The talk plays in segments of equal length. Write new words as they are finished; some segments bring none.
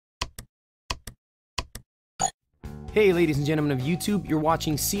Hey ladies and gentlemen of YouTube, you're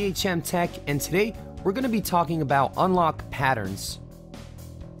watching CHM Tech, and today we're going to be talking about unlock patterns.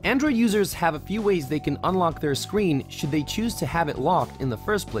 Android users have a few ways they can unlock their screen should they choose to have it locked in the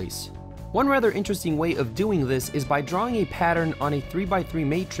first place. One rather interesting way of doing this is by drawing a pattern on a 3x3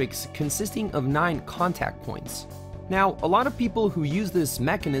 matrix consisting of 9 contact points. Now, a lot of people who use this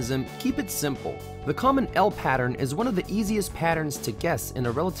mechanism keep it simple. The common L pattern is one of the easiest patterns to guess in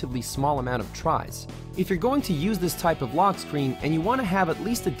a relatively small amount of tries. If you're going to use this type of lock screen and you want to have at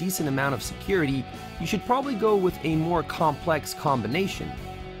least a decent amount of security, you should probably go with a more complex combination.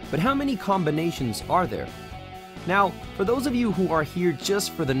 But how many combinations are there? Now, for those of you who are here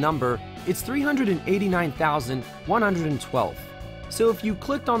just for the number, it's 389,112. So if you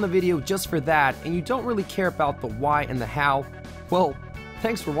clicked on the video just for that and you don't really care about the why and the how, well,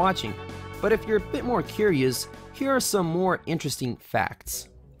 thanks for watching. But if you're a bit more curious, here are some more interesting facts.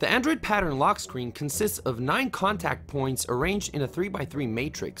 The Android pattern lock screen consists of 9 contact points arranged in a 3x3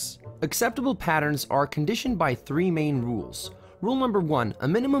 matrix. Acceptable patterns are conditioned by 3 main rules. Rule number 1, a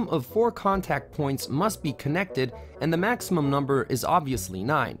minimum of 4 contact points must be connected, and the maximum number is obviously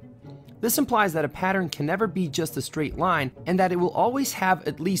 9. This implies that a pattern can never be just a straight line and that it will always have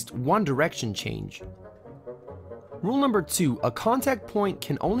at least one direction change. Rule number 2, a contact point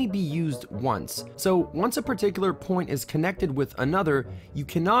can only be used once. So once a particular point is connected with another, you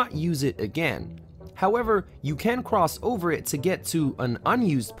cannot use it again. However, you can cross over it to get to an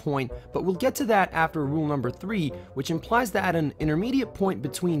unused point, but we'll get to that after rule number 3, which implies that an intermediate point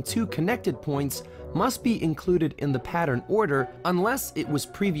between 2 connected points must be included in the pattern order unless it was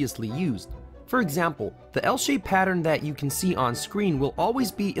previously used. For example, the L-shaped pattern that you can see on screen will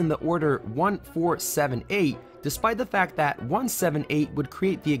always be in the order 1, 4, 7, 8, despite the fact that 1, 7, 8 would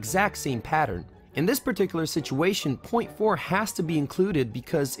create the exact same pattern. In this particular situation, point 4 has to be included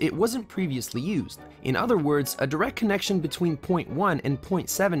because it wasn't previously used. In other words, a direct connection between point 1 and point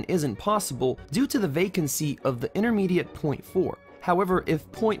 7 isn't possible due to the vacancy of the intermediate point 4. However, if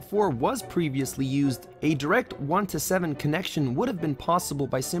point 4 was previously used, a direct 1 to 7 connection would have been possible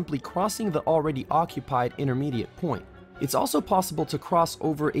by simply crossing the already occupied intermediate point. It's also possible to cross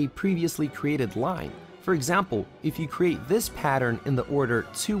over a previously created line. For example, if you create this pattern in the order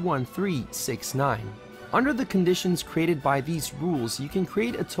 2, 1, 3, 6, 9. Under the conditions created by these rules, you can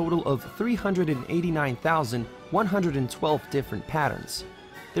create a total of 389,112 different patterns.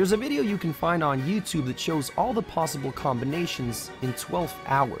 There's a video you can find on YouTube that shows all the possible combinations in 12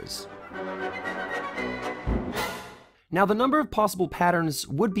 hours. Now, the number of possible patterns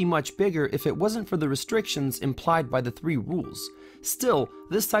would be much bigger if it wasn't for the restrictions implied by the 3 rules. Still,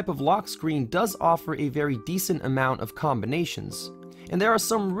 this type of lock screen does offer a very decent amount of combinations. And there are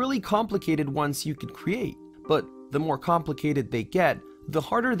some really complicated ones you could create, but the more complicated they get, the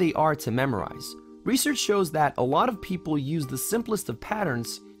harder they are to memorize. Research shows that a lot of people use the simplest of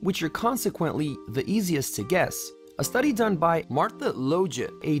patterns, which are consequently the easiest to guess. A study done by Martha Loge,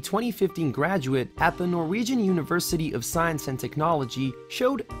 a 2015 graduate at the Norwegian University of Science and Technology,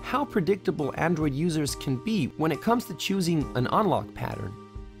 showed how predictable Android users can be when it comes to choosing an unlock pattern.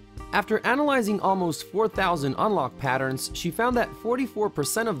 After analyzing almost 4,000 unlock patterns, she found that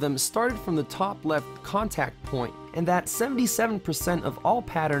 44% of them started from the top left contact point, and that 77% of all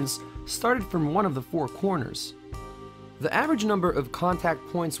patterns started from one of the 4 corners. The average number of contact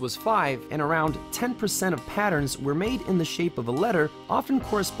points was 5, and around 10% of patterns were made in the shape of a letter, often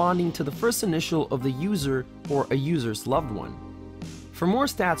corresponding to the first initial of the user or a user's loved one. For more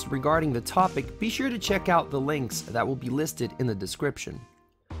stats regarding the topic, be sure to check out the links that will be listed in the description.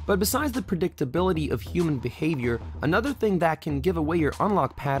 But besides the predictability of human behavior, another thing that can give away your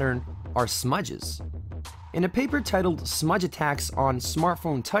unlock pattern are smudges. In a paper titled Smudge Attacks on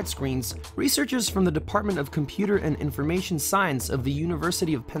Smartphone Touchscreens, researchers from the Department of Computer and Information Science of the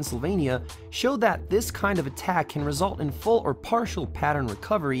University of Pennsylvania showed that this kind of attack can result in full or partial pattern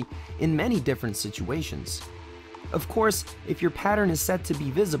recovery in many different situations. Of course, if your pattern is set to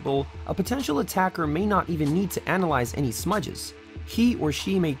be visible, a potential attacker may not even need to analyze any smudges. He or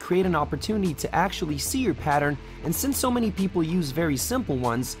she may create an opportunity to actually see your pattern, and since so many people use very simple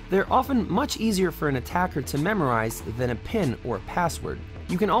ones, they're often much easier for an attacker to memorize than a PIN or a password.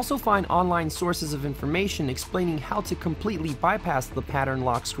 You can also find online sources of information explaining how to completely bypass the pattern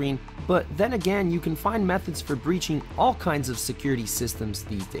lock screen, but then again, you can find methods for breaching all kinds of security systems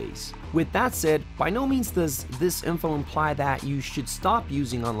these days. With that said, by no means does this info imply that you should stop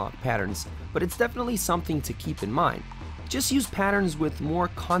using unlock patterns, but it's definitely something to keep in mind. Just use patterns with more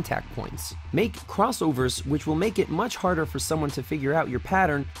contact points. Make crossovers, which will make it much harder for someone to figure out your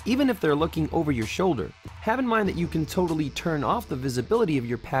pattern, even if they're looking over your shoulder. Have in mind that you can totally turn off the visibility of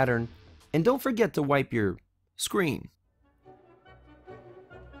your pattern, and don't forget to wipe your screen.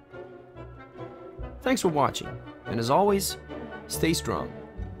 Thanks for watching, and as always, stay strong.